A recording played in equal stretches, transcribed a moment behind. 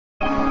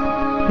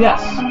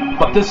Yes,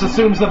 but this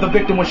assumes that the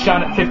victim was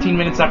shot at 15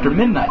 minutes after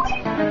midnight.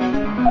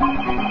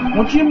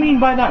 What do you mean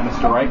by that,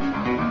 Mr. Wright?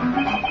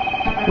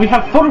 We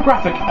have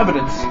photographic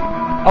evidence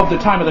of the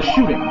time of the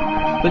shooting.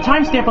 The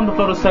timestamp on the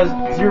photo says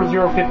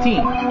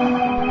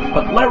 00:15,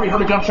 but Larry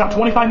heard a gunshot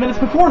 25 minutes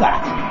before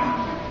that.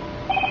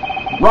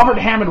 Robert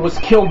Hammond was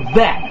killed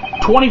then,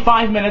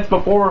 25 minutes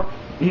before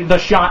the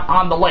shot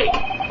on the lake.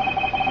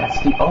 That's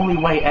the only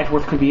way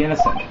Edgeworth could be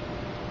innocent.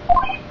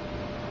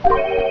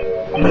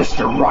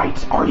 Mr.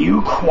 Wright, are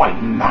you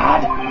quite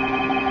mad?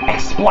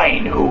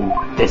 Explain who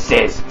this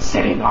is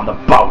sitting on the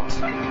boat.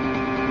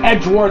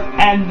 Edgeworth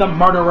and the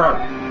murderer.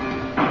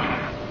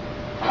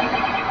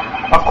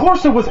 Of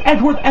course it was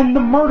Edgeworth and the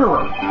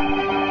murderer.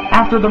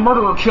 After the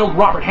murderer killed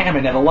Robert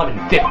Hammond at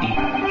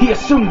 11:50, he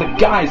assumed the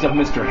guise of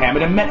Mr.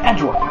 Hammond and met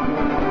Edgeworth.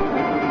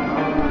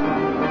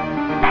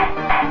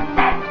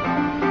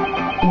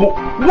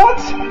 What?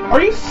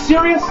 Are you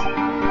serious?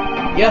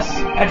 Yes,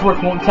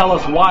 Edgeworth won't tell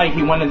us why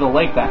he went into the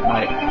lake that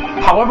night.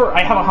 However,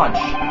 I have a hunch.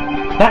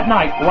 That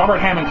night, Robert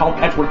Hammond called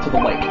Edgeworth to the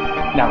lake.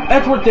 Now,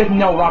 Edgeworth didn't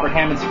know Robert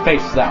Hammond's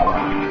face that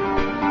well.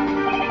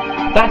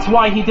 That's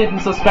why he didn't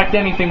suspect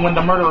anything when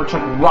the murderer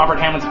took Robert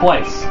Hammond's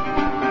place.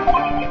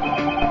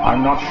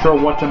 I'm not sure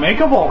what to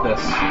make of all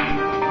this.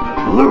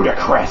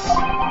 Ludicrous.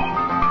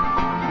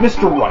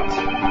 Mr. Wright,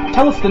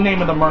 tell us the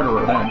name of the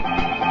murderer, then.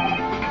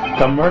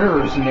 The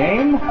murderer's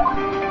name?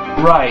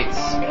 Right,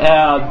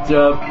 I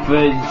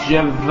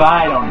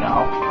don't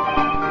know.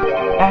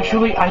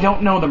 Actually, I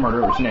don't know the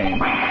murderer's name.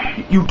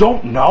 You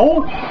don't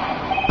know?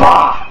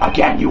 Bah!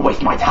 Again, you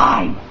waste my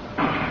time.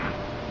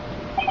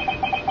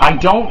 I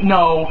don't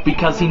know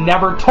because he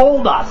never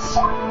told us.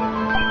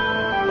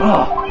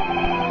 Ugh.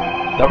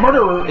 The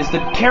murderer is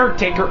the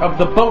caretaker of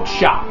the boat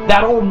shop,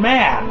 that old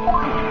man.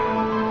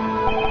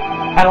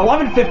 At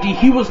 11:50,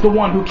 he was the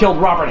one who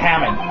killed Robert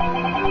Hammond.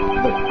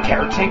 The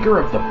caretaker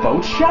of the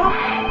boat shop?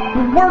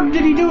 Where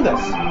did he do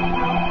this?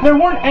 There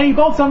weren't any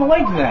boats on the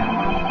lake then.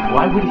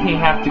 Why would he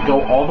have to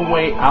go all the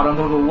way out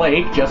onto the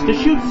lake just to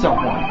shoot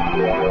someone?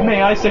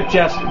 May I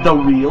suggest the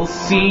real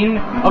scene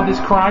of this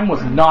crime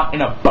was not in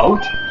a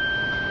boat?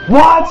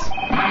 What?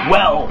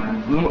 Well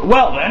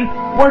then,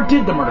 where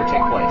did the murder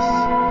take place?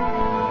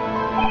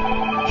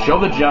 Show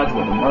the judge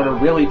where the murder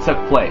really took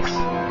place.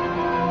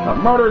 The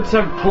murder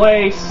took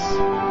place...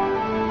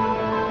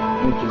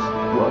 Let me just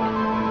look.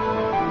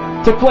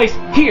 Took place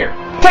here.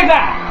 Take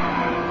that!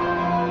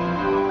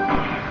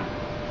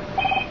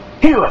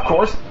 Here, of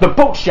course, the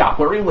boat shop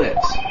where he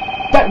lives.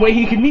 That way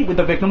he can meet with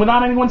the victim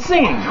without anyone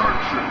seeing.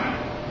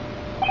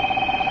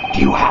 Do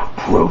you have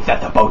proof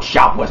that the boat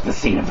shop was the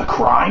scene of the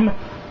crime?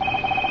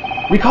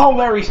 Recall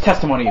Larry's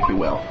testimony, if you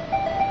will.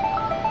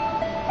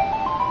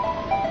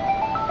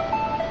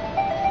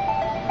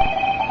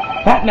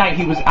 That night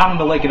he was out on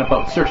the lake in a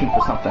boat searching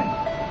for something.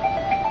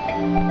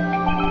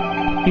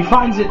 He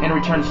finds it and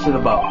returns to the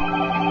boat.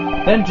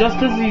 Then just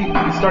as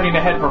he's starting to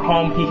head for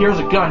home, he hears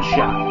a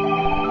gunshot.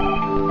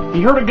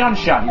 He heard a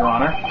gunshot, Your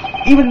Honor,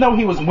 even though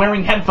he was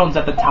wearing headphones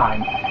at the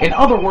time. In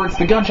other words,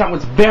 the gunshot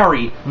was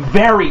very,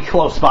 very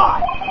close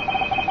by.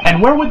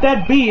 And where would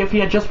that be if he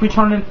had just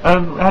returned a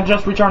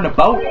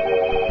boat?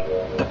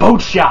 The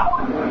boat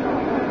shop.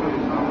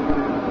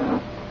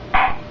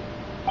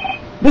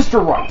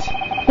 Mr. Wright,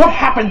 what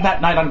happened that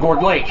night on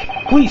Gourd Lake?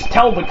 Please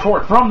tell the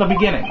court from the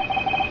beginning.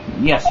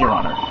 Yes, Your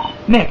Honor.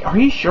 Nick, are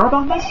you sure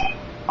about this?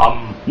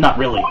 Not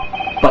really.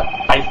 But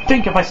I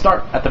think if I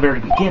start at the very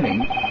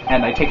beginning,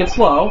 and I take it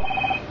slow,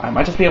 I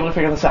might just be able to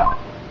figure this out.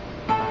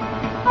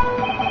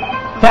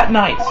 That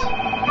night,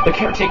 the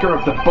caretaker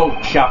of the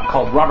boat shop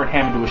called Robert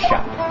Hammond to his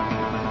shop.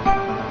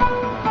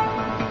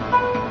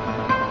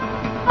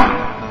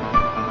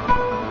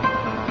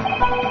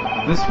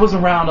 This was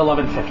around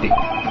 11:50.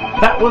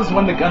 That was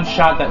when the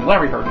gunshot that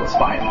Larry heard was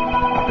fired.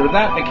 After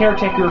that, the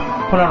caretaker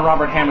put on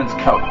Robert Hammond's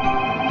coat.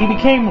 He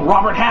became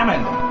Robert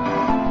Hammond.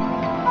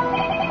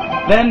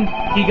 Then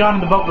he got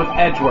in the boat with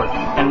Edgeworth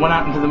and went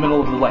out into the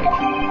middle of the lake.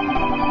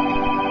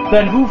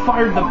 Then who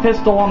fired the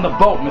pistol on the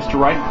boat, Mr.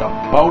 Wright? The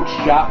boat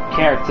shop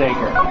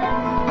caretaker.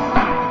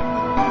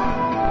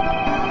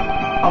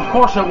 Of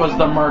course it was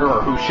the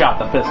murderer who shot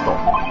the pistol.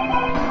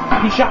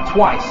 He shot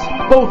twice.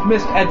 Both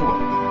missed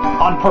Edgeworth.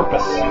 On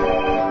purpose.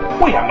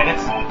 Wait a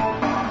minute.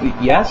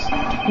 Yes?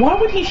 Why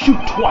would he shoot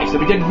twice if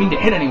he didn't mean to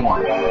hit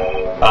anyone?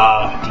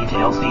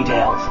 Details.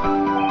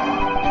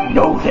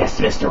 Know this,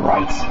 Mr.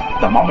 Wright.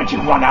 The moment you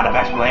run out of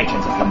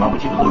explanations is the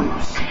moment you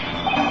lose.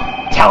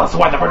 Tell us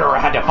why the murderer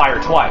had to fire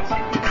twice.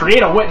 To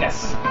create a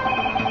witness.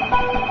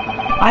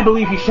 I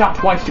believe he shot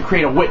twice to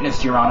create a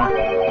witness, Your Honor.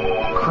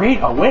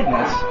 Create a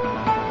witness?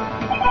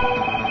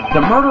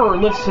 The murderer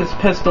lifts his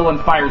pistol and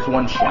fires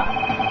one shot.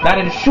 That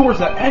ensures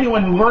that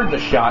anyone who heard the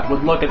shot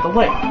would look at the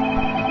lake.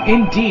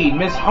 Indeed,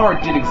 Miss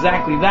Hart did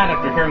exactly that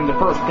after hearing the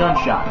first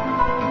gunshot.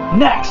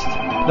 Next,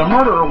 the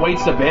murderer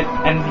waits a bit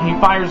and he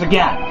fires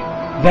again.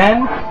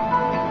 Then,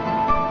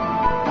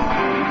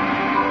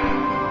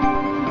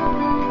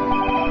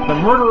 the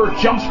murderer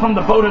jumps from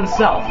the boat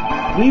himself,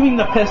 leaving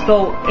the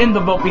pistol in the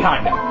boat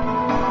behind him.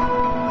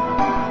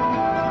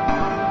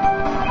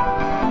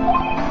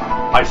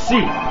 I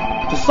see.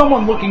 To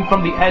someone looking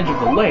from the edge of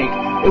the lake,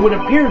 it would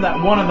appear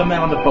that one of the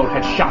men on the boat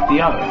had shot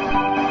the other.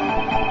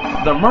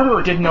 The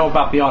murderer didn't know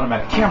about the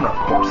automatic camera,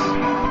 of course.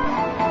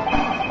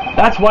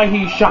 That's why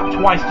he shot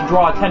twice to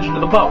draw attention to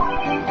the boat.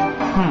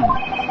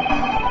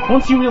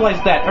 Once you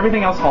realize that,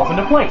 everything else falls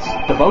into place.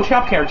 The boat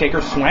shop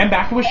caretaker swam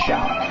back to his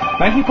shop.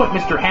 Then he put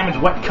Mr. Hammond's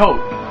wet coat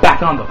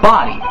back on the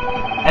body,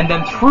 and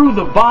then threw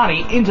the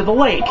body into the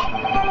lake.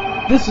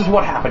 This is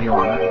what happened, Your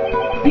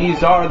Honor.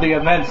 These are the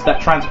events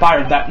that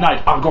transpired that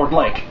night on Gourd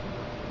Lake.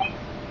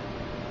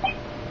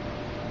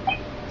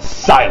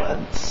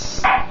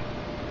 Silence.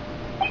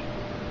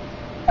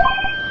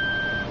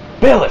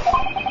 Bailiff,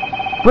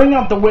 bring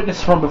out the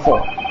witness from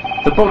before.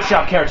 The boat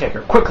shop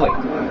caretaker, quickly.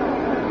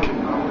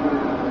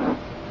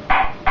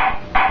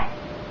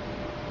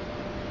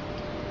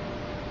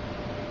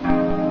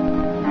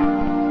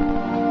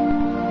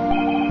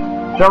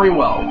 Very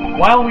well.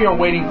 While we are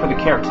waiting for the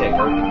caretaker,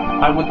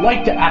 I would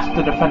like to ask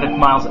the defendant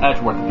Miles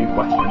Edgeworth a few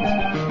questions.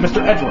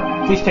 Mr.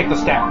 Edgeworth, please take the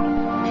stand.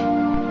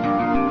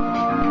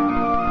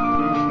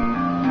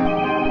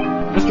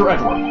 Mr.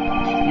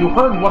 Edgeworth, you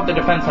heard what the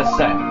defense has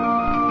said.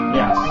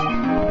 Yes.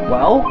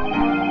 Well,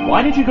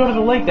 why did you go to the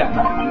lake that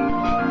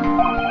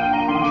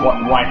night?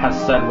 What Wright has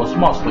said was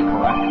mostly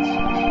correct.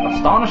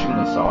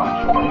 Astonishingly so,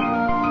 actually.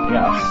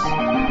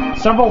 Yes.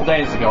 Several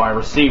days ago I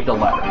received a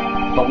letter.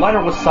 The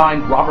letter was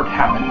signed Robert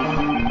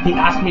Hammond. He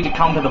asked me to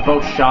come to the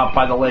boat shop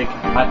by the lake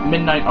at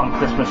midnight on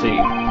Christmas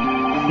Eve.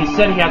 He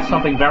said he had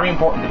something very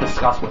important to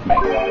discuss with me.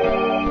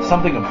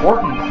 Something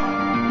important?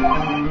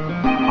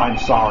 I'm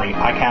sorry,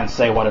 I can't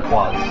say what it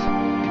was.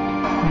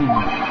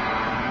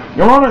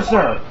 Your Honor,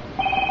 sir.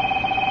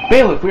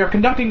 Bailiff, we are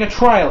conducting a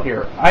trial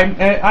here.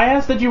 I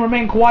ask that you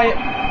remain quiet.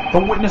 The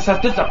witness has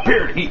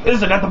disappeared. He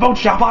isn't at the boat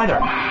shop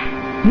either.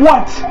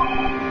 What?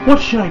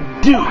 What should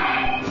I do?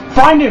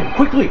 Find him,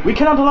 quickly. We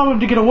cannot allow him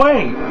to get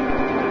away.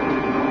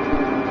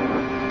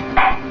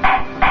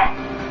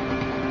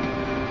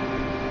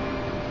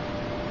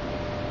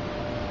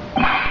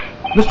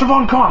 Mr.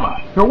 Von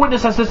Karma, your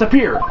witness has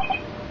disappeared.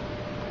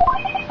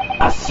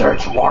 A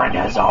search warrant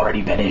has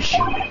already been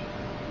issued.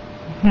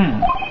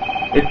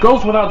 It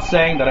goes without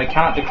saying that I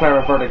cannot declare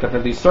a verdict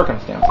under these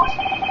circumstances.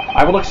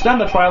 I will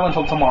extend the trial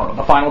until tomorrow,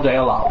 the final day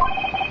allowed.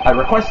 I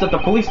request that the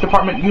police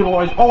department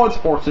utilize all its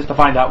forces to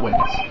find that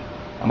witness.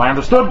 Am I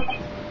understood?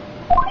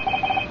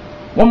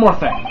 One more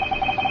thing.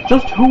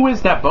 Just who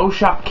is that boat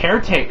shop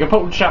caretaker?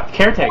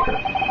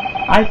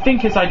 I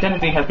think his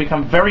identity has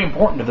become very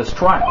important to this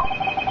trial.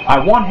 I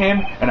want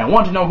him, and I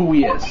want to know who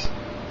he is.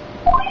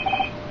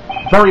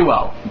 Very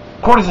well.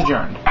 Court is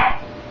adjourned.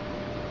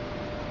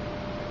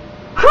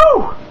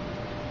 Whew!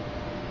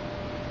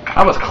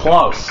 That was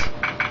close.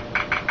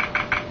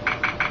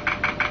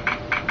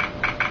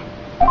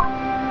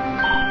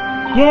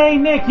 Yay,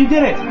 Nick, you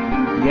did it!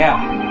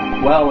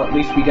 Yeah, well, at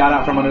least we got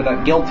out from under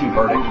that guilty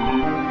verdict.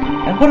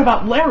 And what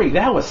about Larry?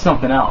 That was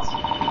something else.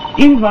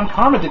 Even Von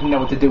Karma didn't know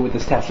what to do with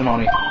this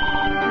testimony.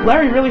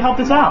 Larry really helped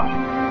us out.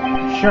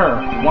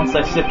 Sure, once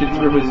I sifted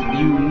through his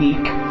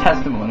unique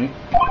testimony.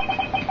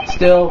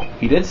 Still,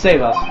 he did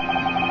save us.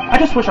 I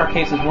just wish our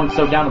cases weren't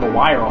so down to the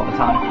wire all the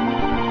time.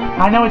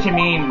 I know what you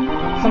mean.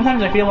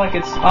 Sometimes I feel like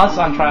it's us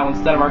on trial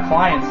instead of our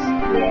clients.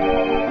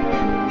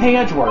 Hey,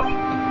 Edgeworth.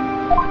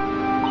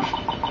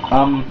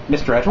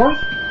 Mr. Edgeworth?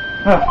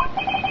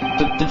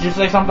 Did you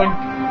say something?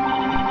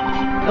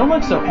 Don't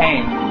look so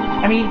pained.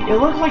 I mean, it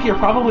looks like you're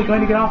probably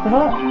going to get off the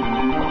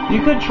hook.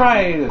 You could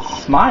try to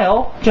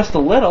smile. Just a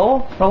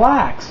little.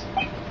 Relax.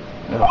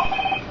 Ugh.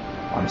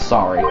 I'm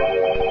sorry,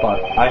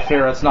 but I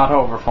fear it's not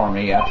over for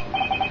me yet.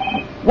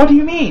 What do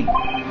you mean?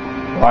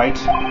 Right.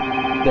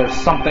 There's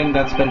something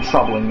that's been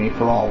troubling me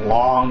for a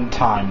long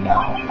time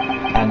now,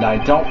 and I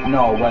don't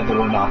know whether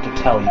or not to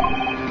tell you.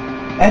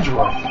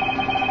 Edgeworth.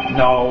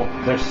 No,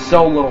 there's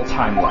so little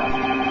time left.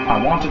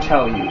 I want to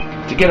tell you,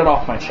 to get it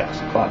off my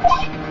chest, but...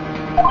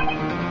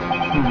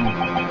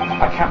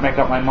 I can't make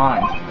up my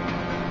mind.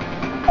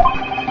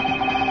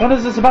 What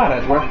is this about,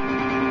 Edgeworth?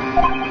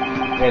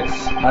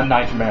 It's a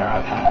nightmare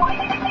I've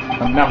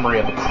had. A memory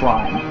of a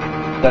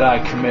crime that I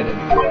committed.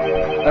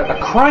 A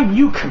crime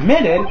you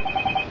committed?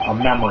 A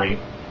memory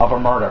of a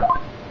murder.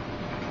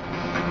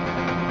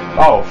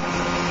 Oh,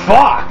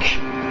 fuck!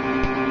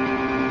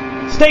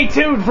 Stay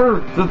tuned for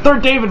the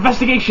third day of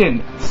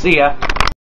investigation. See ya.